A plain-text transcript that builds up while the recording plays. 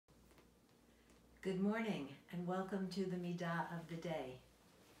Good morning and welcome to the Middah of the day.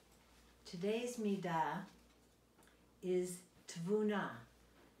 Today's Middah is Tvuna,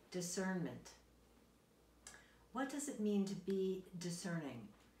 discernment. What does it mean to be discerning?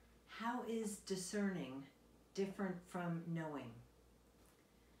 How is discerning different from knowing?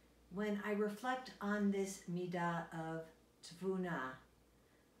 When I reflect on this Middah of Tvuna,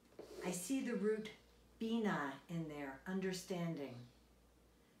 I see the root bina in there, understanding.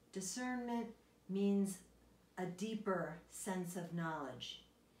 Discernment means a deeper sense of knowledge.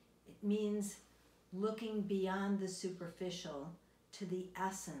 It means looking beyond the superficial to the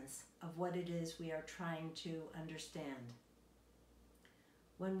essence of what it is we are trying to understand.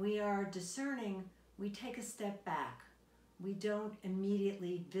 When we are discerning, we take a step back. We don't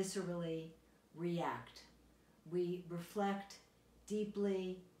immediately, viscerally react. We reflect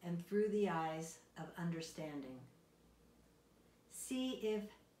deeply and through the eyes of understanding. See if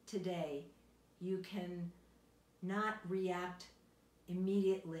today you can not react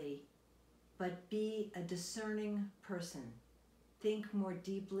immediately, but be a discerning person. Think more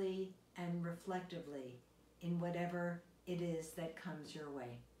deeply and reflectively in whatever it is that comes your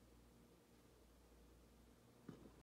way.